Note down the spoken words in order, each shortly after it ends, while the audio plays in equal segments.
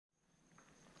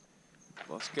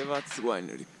Voskevaz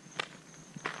winery.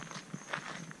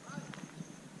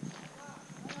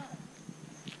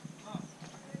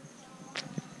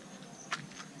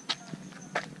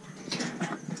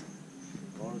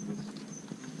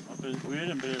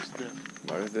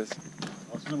 Where is this?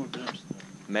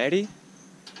 Mary?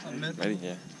 Mary,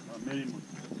 yeah. Mary.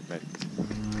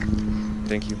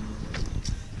 Thank you.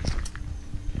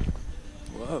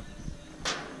 Wow.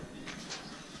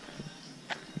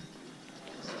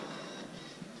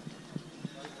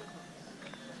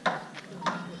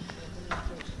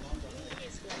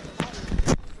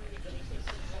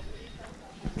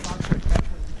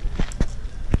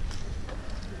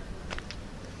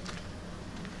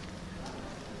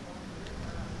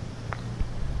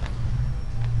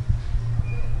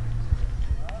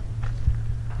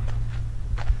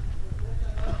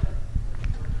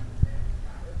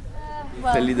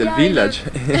 Well, a little village.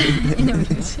 In a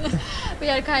village. We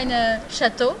are kind of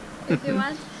chateau, if you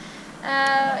want.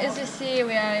 As you see,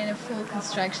 we are in a full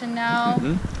construction now.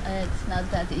 It's not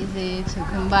that easy to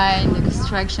combine the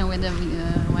construction with the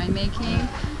winemaking.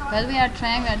 But we are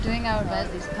trying, we are doing our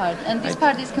best this part. And this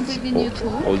part is completely new too.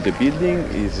 All the building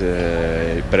is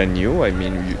brand new? I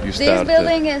mean, you start... This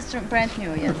building is brand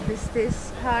new, yes.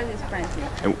 This part is brand new.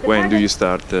 And when do you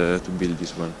start to build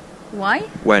this one? Why?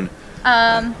 When?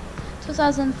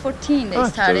 2014 they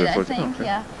started, 2014, I think, okay.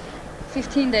 yeah.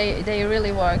 15 they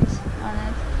really worked on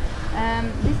it.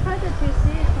 This part that you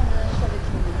see is from the Soviet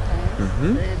Union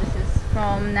times. This is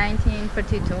from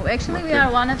 1932. Actually, we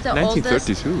are one of the oldest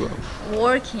 1932.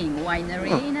 working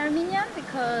winery in Armenia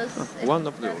because... one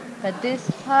of the... But this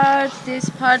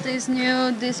part is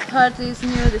new, this part is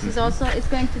new. This is also, it's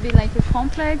going to be like a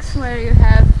complex where you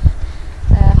have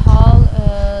a hall,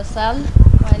 cell,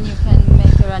 when you can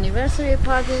make your anniversary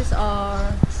parties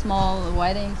or small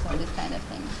weddings or this kind of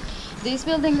thing. This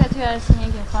building that you are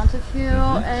seeing in front of you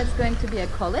is going to be a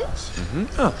college,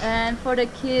 and for the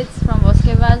kids from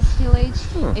Voskevaz village,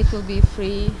 it will be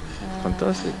free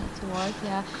Fantastic. to work.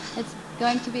 Yeah, it's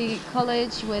going to be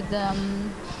college with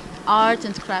art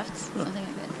and crafts, something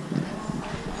like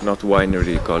that. Not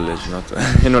winery college, not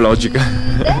enological.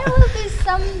 There will be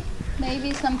some,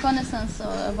 maybe some connaissance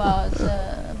about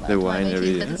the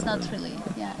winery, but it's not really.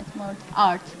 Yeah, it's more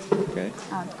art. Okay.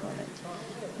 Art college.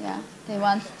 Yeah, they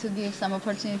want to give some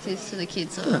opportunities to the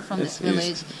kids from this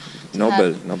village.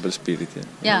 Noble spirit.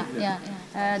 Yeah.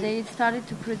 They started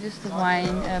to produce the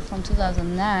wine from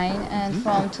 2009, and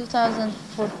from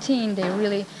 2014 they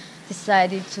really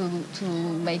decided to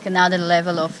make another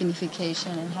level of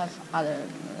vinification and have other.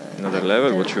 Another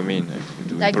level? What you mean?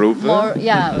 To like improve? More,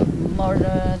 yeah, more.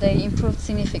 They improved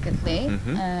significantly,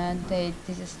 and they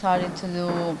started to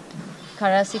do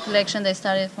karases collection. They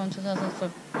started from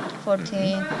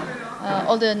 2014.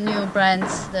 All the new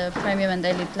brands, the premium and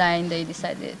elite line, they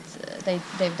decided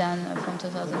they've done from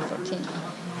 2014.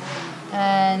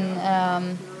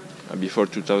 And before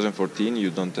 2014, you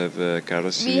don't have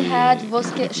karases. we had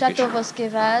Chateau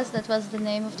Voskevaz. That was the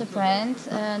name of the brand,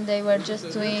 and they were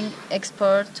just doing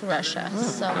export to Russia.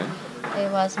 So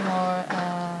it was more,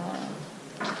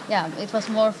 it was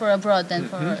more for abroad than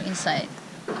for inside.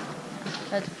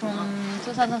 But from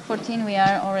 2014, we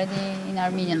are already in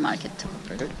Armenian market too.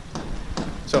 Okay.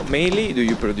 So mainly, do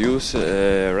you produce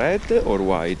red or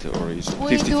white, or is 50-50?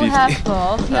 We do have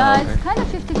both. Yeah, it's kind of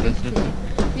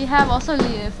 50-50. We have also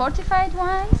fortified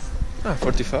wines.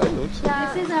 Fortified, oops.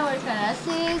 Yeah, this is our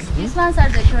karases. These ones are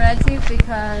decorative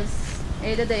because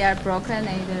either they are broken,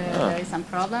 either there is some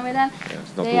problem with them.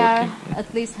 Yeah, they are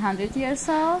at least 100 years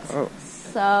old.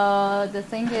 So the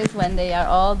thing is, when they are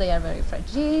old, they are very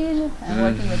fragile, and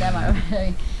working with them are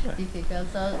very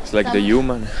difficult. So it's like the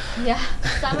human. Yeah,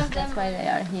 some of them. That's why they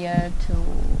are here to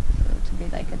be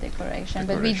like a decoration.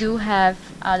 But we do have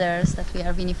others that we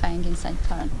are vinifying inside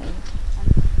currently.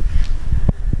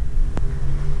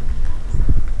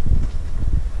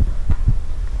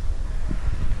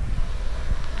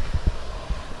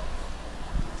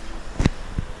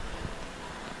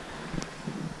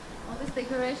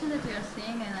 Decoration that we are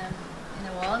seeing in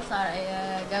the walls are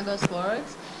Gagos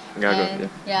works.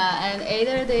 And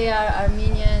either they are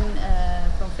Armenian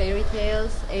from fairy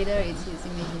tales, either it's his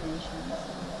imagination.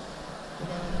 So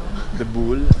the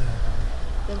bull?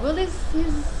 The bull is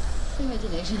his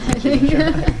imagination, I think.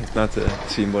 It's not a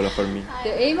symbol for me.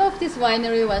 The aim of this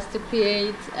winery was to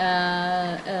create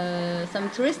some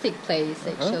touristic place,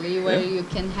 actually, where you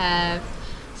can have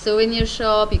souvenir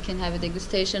shop, you can have a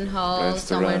degustation hall,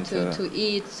 somewhere to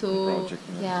eat.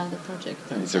 The project.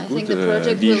 It's a good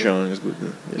vision. It's good.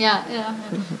 Yeah.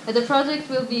 The project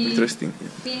will be interesting.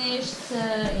 Finished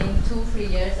in 2-3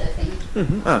 years, I think.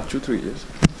 2-3 years.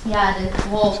 Yeah, the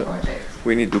whole project.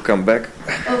 We need to come back.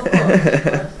 Of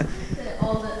course.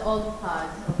 All the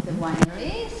parts of the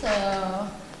winery. So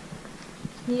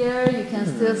here you can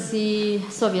still see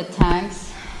Soviet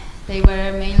tanks. They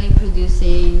were mainly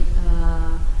producing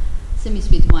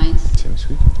semi-sweet wines.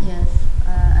 Semi-sweet? Yes,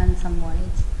 and some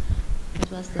white.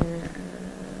 That was their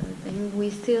thing. We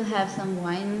still have some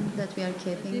wine that we are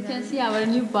keeping. You can see our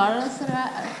new barrels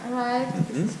arrived.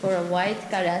 This is for a white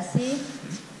karasi.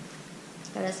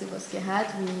 Karasi Voskehat.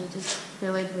 We just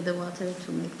fill it with the water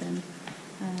to make them.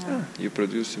 You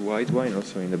produce white wine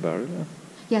also in the barrel?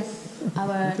 Yes,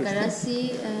 our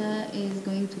karasi is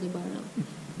going to the barrel.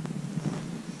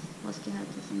 Voskehat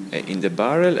is In the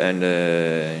barrel and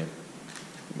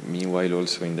meanwhile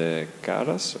also in the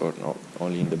karas, or not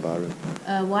only in the barrel?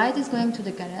 White is going to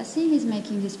the karasi. He's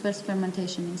making his first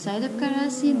fermentation inside of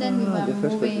karasi. Then we are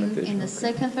moving in the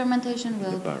second fermentation.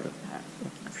 We'll barrel.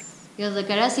 Because the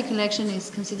karasi collection is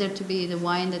considered to be the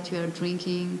wine that you are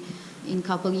drinking in a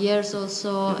couple years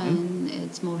also, and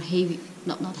it's more heavy,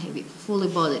 not heavy, fully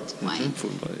bodied wine. Full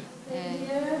bodied.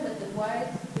 Here, but the white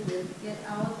will get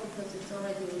out because it's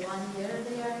already 1 year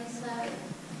they are inside.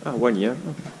 1 year.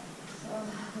 So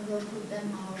we will put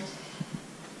them out.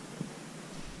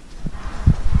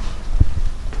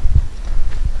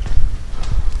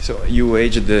 So you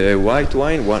aged the white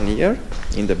wine 1 year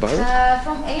in the barrel?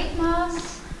 From 8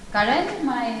 months, Karen,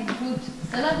 my good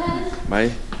cellar hand.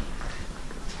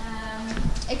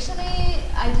 Actually,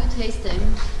 I do tasting.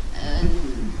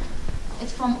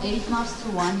 It's from 8 months to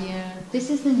 1 year. This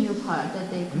is the new part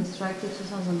that they constructed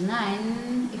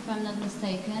 2009, if I'm not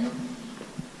mistaken.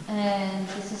 And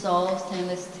this is all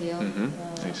stainless steel.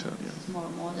 It's more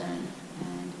modern.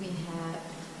 And we have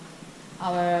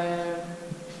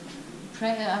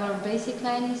our basic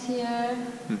line is here.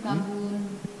 Kangun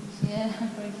is here,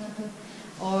 for example.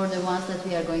 Or the ones that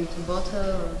we are going to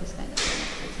bottle, or this kind of thing.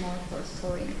 It's more for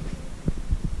storing.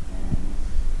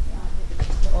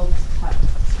 The oldest part of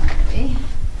this winery.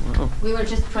 Wow. We were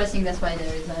just pressing, that's why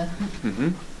there is a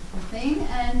thing.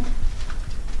 And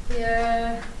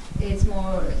here it's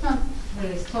more, it's not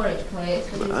really storage place,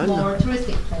 but it's more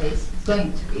touristic place. It's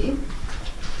going to be.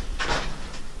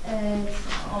 And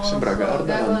also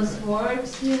Gagos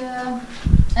works here.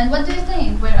 And what do you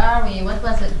think? Where are we? What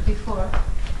was it before?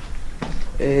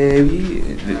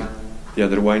 The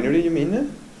other winery, you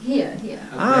mean? Here.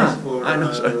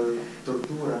 No, sorry.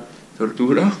 Tortura?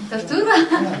 Tortura?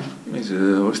 It's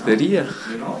osteria.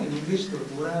 You know, in English,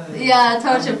 tortura. Yeah,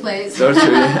 torture place.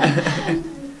 Torture.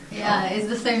 Yeah, it's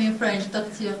the same in French,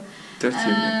 torture.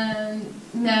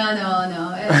 No.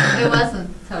 It wasn't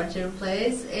torture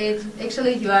place.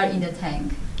 Actually, you are in a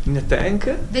tank. In a tank?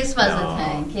 This was a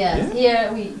tank, yes.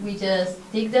 Yeah? Here we just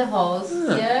dig the holes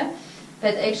here.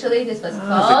 But actually this was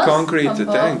closed. It's a concrete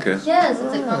tank. Yes,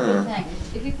 it's a concrete tank.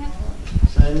 If you can...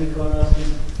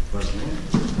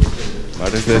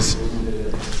 What is this?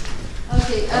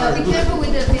 Okay, be careful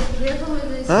with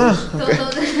this.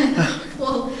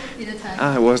 Wall in the tank.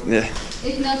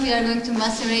 If not, we are going to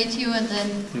macerate you and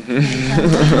then...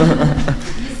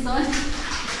 this one.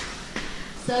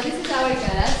 So this is our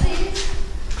karases.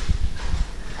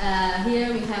 Here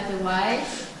we have the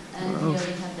whites, and here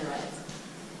we have the reds.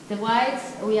 The whites,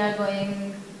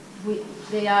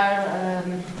 they are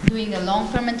doing a long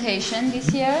fermentation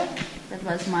this year. That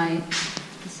was my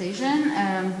decision.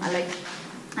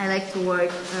 I like to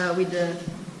work with the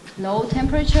low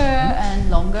temperature and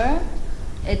longer.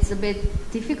 It's a bit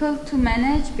difficult to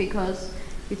manage because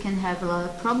you can have a lot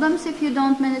of problems if you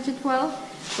don't manage it well.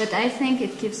 But I think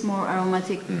it gives more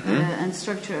aromatic and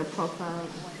structural profile.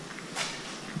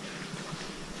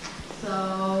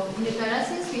 So in the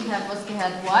karases we have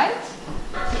Voskehat white.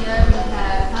 Here we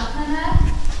have Haghtanhak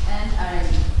and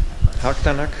Areni.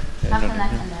 Haghtanhak and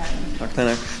Areni.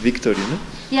 Haghtanhak victory, no?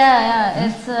 Yeah.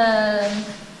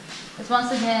 It's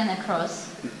once again a cross,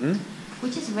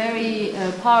 which is very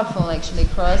powerful actually.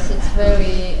 Cross. It's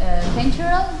very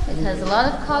paintural. It has a lot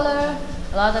of color,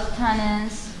 a lot of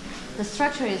tannins. The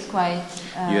structure is quite.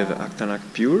 You have Haghtanhak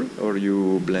pure, or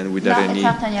you blend with Areni? Areni?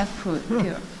 Yeah, it's Haghtanhak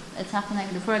pure. It's Haghtanhak.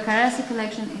 For a karasi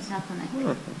collection, it's Haghtanhak.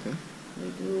 Okay.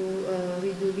 We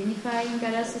do vinify in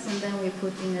karases, and then we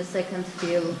put in a second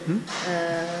fill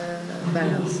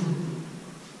barrels.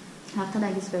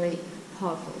 Haghtanhak is very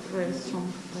powerful, very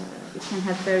strong. It can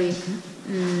have very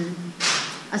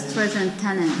astringent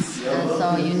tannins,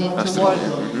 so you need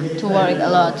to work a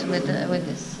lot with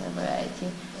this variety.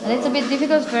 And it's a bit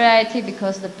difficult variety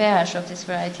because the pH of this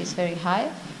variety is very high,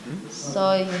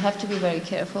 so you have to be very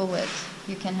careful with.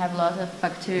 You can have a lot of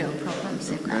bacterial problems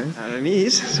in that. Areni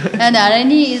is? And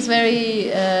Areni is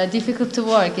very difficult to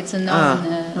work. It's a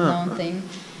known thing.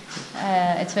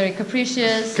 It's very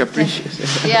capricious.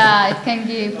 Capricious. Yeah, it can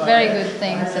give very good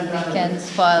things and it can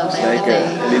spoil Like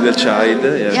everything. a little child,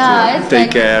 Yeah, to it's take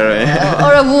like, care.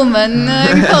 or a woman,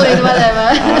 call it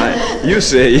whatever. You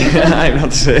say, I'm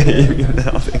not saying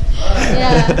nothing.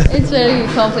 Yeah, it's very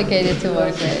complicated to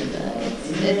work with.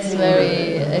 It's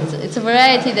a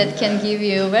variety that can give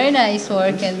you very nice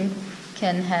work and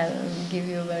can give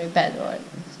you very bad work.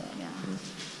 So, yeah.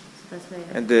 That's very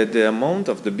And the amount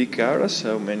of the big caras,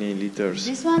 how many liters?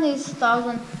 This one is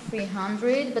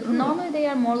 1,300, but normally they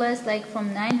are more or less like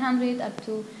from 900 up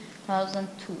to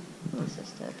 1,002. This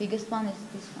is the biggest one is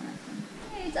this one, I think.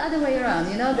 It's other way around.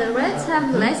 You know, the reds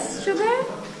have less sugar,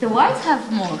 the whites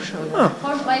have more sugar.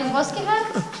 For my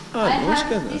Voskehat, I have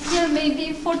this year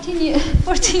maybe 14.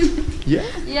 Yeah?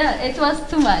 Yeah, it was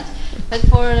too much. But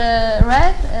for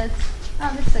red,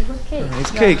 it's a good cake.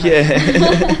 It's cake, yeah.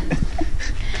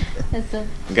 It's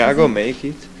Gago, make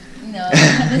it. No,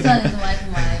 this one is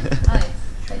mine.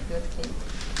 It's a good cake.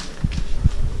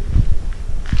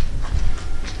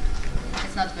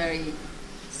 It's not very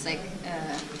thick,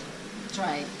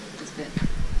 dry. It's good.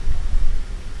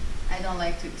 I don't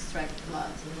like to extract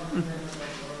blood.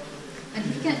 And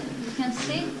you can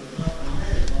see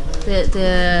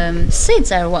the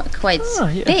seeds are quite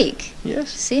big. Yes.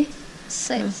 See,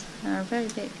 seeds are very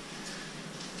big.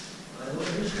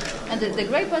 And the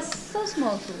grape was so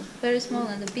small too, very small,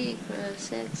 and the big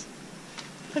seeds.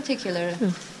 Particular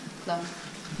clone.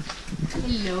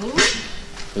 Hello.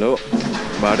 Hello.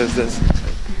 What is this?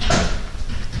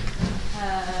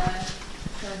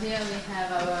 So here we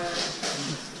have our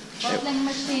bottling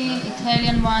machine,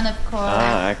 Italian one, of course.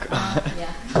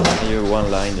 Yeah. You have one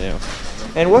line there.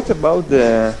 And what about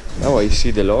the? Now I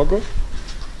see the logo.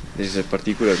 There's a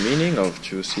particular meaning of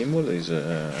two symbol. Is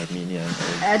Armenian.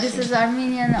 This is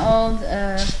Armenian old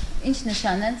inch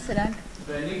nishanet, Sirag.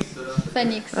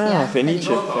 Phoenix. Yeah. Phoenix.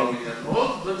 Old,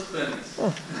 but Phoenix.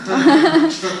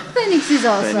 Phoenix is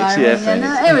also Phoenix, Armenian.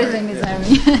 Phoenix. Everything is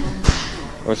Armenian.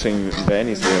 Also in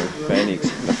Venice, the Phoenix.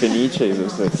 The Fenice is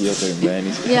also a theater in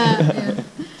Venice. Yeah.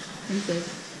 Exactly.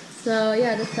 So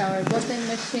yeah, that's our bottling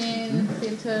machine,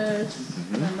 filters,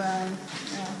 membrane,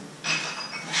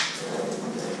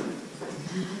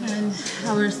 and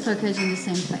our stockage in the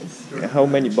same place. How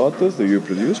many bottles do you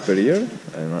produce per year,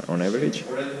 on average?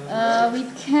 We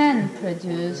can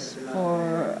produce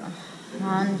for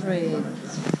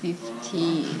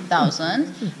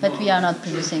 150,000, but we are not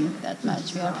producing that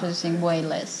much. We are producing way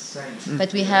less.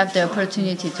 But we have the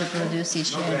opportunity to produce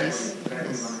each year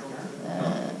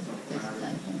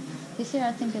this year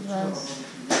I think it was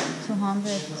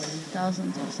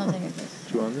 200,000 or something like this.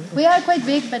 200? We are quite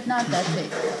big, but not that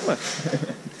big.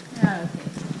 Yeah, okay.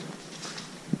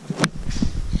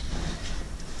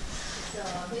 So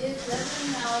here's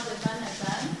now the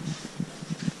banana.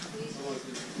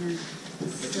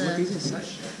 What is it,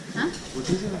 such? Huh? What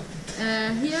is it?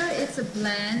 Here it's a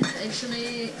blend.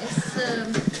 Actually, it's a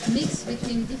mix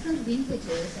between different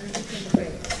vintages and different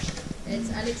grapes. It's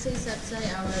Alexei Sapsai,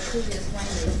 our previous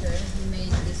winemaker. He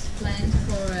made this blend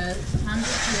for 100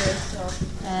 years.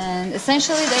 And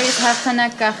essentially, there is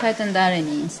Haghtanhak, Kakhet, and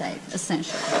Areni inside.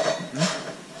 Essentially,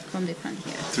 from different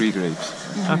years. 3 grapes.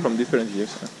 From different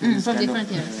years. From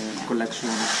different years. Collection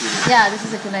of series. Yeah, this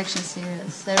is a collection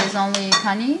series. There is only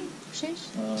Kani Shish.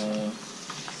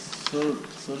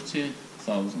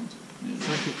 30,000.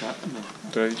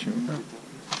 13.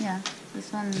 Yeah,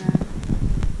 this one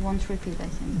won't repeat, I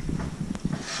think.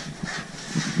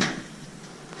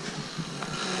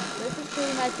 This is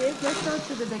pretty much it. Let's go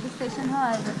to the degustation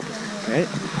hall. Okay.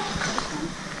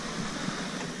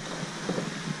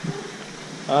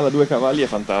 La 2 cavalli è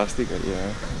fantastica.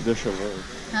 The Chevaux.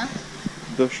 Huh?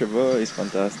 The Chevaux is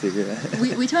fantastic.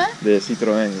 Which one? The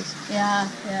Citroën is. Yeah.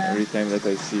 Every time that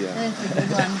I see It's a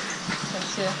good one, for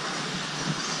sure.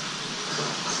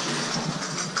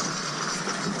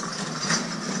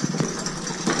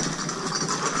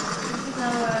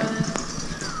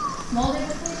 Small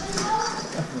degustation hall?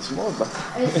 small, but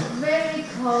It's very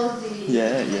cozy.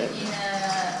 Yeah. In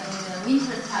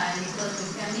winter time because the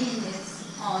camine is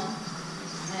on,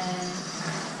 and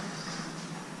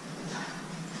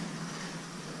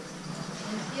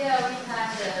here we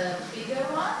have the bigger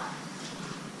one.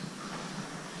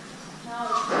 Now it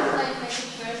looks like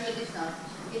picturesque, but it's not.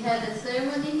 We had a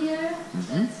ceremony here.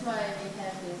 That's why we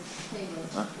have this table.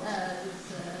 This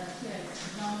chairs.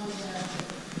 Now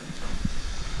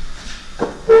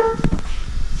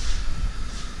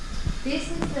this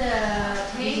is the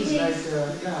painting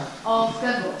of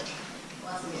Kakhet,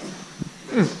 once again.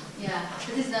 Yeah,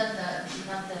 this is not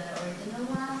the original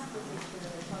ones. This is the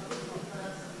copy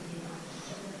because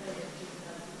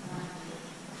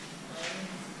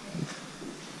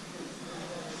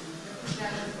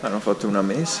Hanno fatto una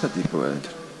messa tipo He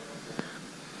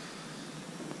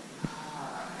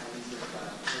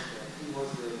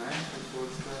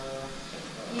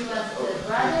was the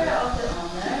brother of the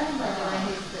owner, by the way,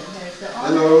 here's the owner.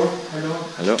 Hello. Hello.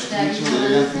 Hello.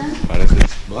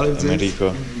 David.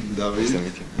 Enrico.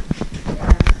 David.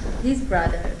 His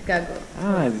brother, Gago.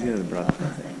 Ah, this is the brother.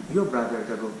 Your brother,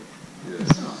 Kago.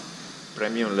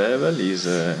 Premium level is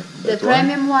The that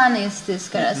premium one is this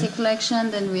Karase collection,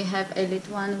 then we have elite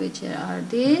one, which are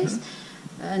these,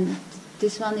 and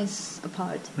this one is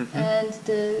apart. And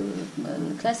the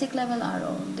classic level are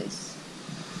all this.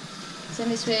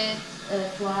 Semi-sweet,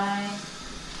 white,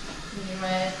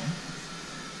 red.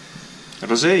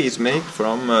 Rosé is made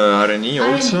from Areni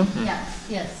also. Areni, yes,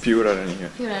 yes. Pure Areni. Yeah.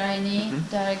 Pure Areni,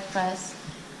 direct press.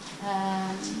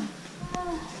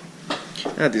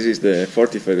 This is the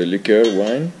fortified liqueur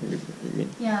wine. You mean?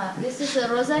 Yeah, this is a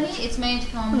rosary. It's made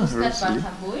from Muscat rosary.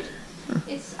 wood.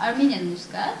 It's Armenian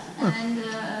Muscat, and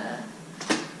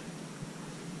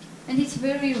it's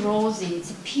very rosy.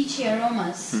 It's a peachy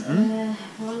aromas,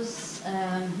 rose,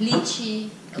 lychee.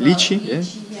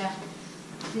 Lychee, yeah.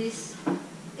 This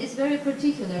is very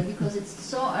particular because it's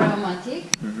so aromatic,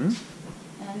 and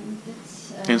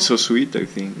it's And so sweet, I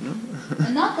think. No?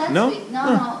 not that No? sweet.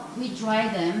 No, we dry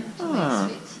them to make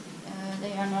sweet.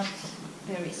 They are not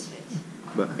very sweet.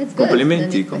 But It's good.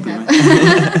 complimenti, Then it complimenti.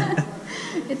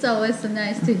 It's always so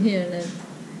nice to hear that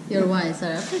your wines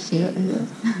are appreciated.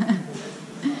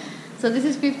 So this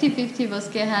is 50-50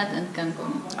 Voskehat and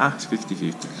Kangun. It's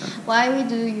 50-50. Why we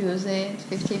do use it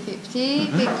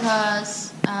 50-50?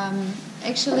 Because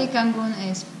actually Kangun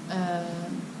is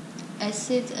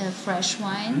acid fresh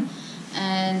wine,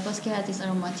 and Voskehat is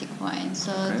aromatic wine.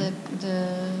 So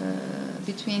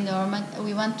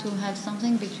we want to have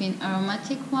something between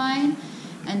aromatic wine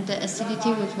and the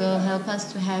acidity, which will help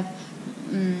us to have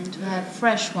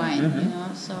fresh wine. You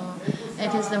know, so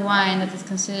it is the wine that is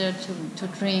considered to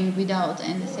drink without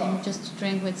anything, just to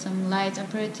drink with some light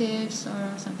aperitifs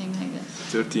or something like that.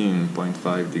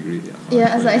 13.5 degrees.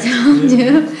 Yeah, as I told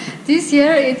you, this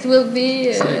year it will be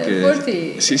It's like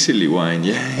 40. Sicily wine,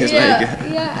 yeah. It's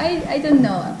I don't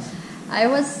know. I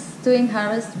was doing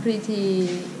harvest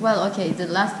pretty well. Okay, the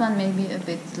last one maybe a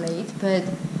bit late, but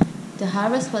the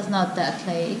harvest was not that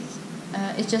late.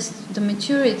 It's just the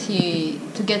maturity,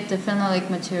 to get the phenolic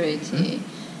maturity.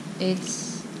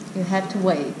 It's you have to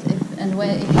wait,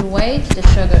 if you wait, the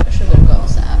sugar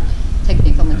goes up,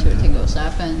 technical maturity goes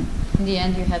up, and in the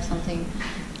end you have something.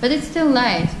 But it's still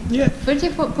light. Yeah.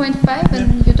 34.5,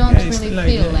 and you don't really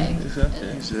feel like.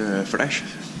 It's fresh,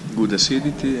 good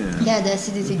acidity. Yeah, the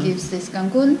acidity gives this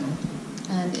Kangun,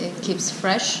 and it keeps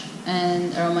fresh,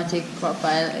 and aromatic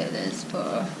profile it is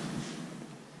for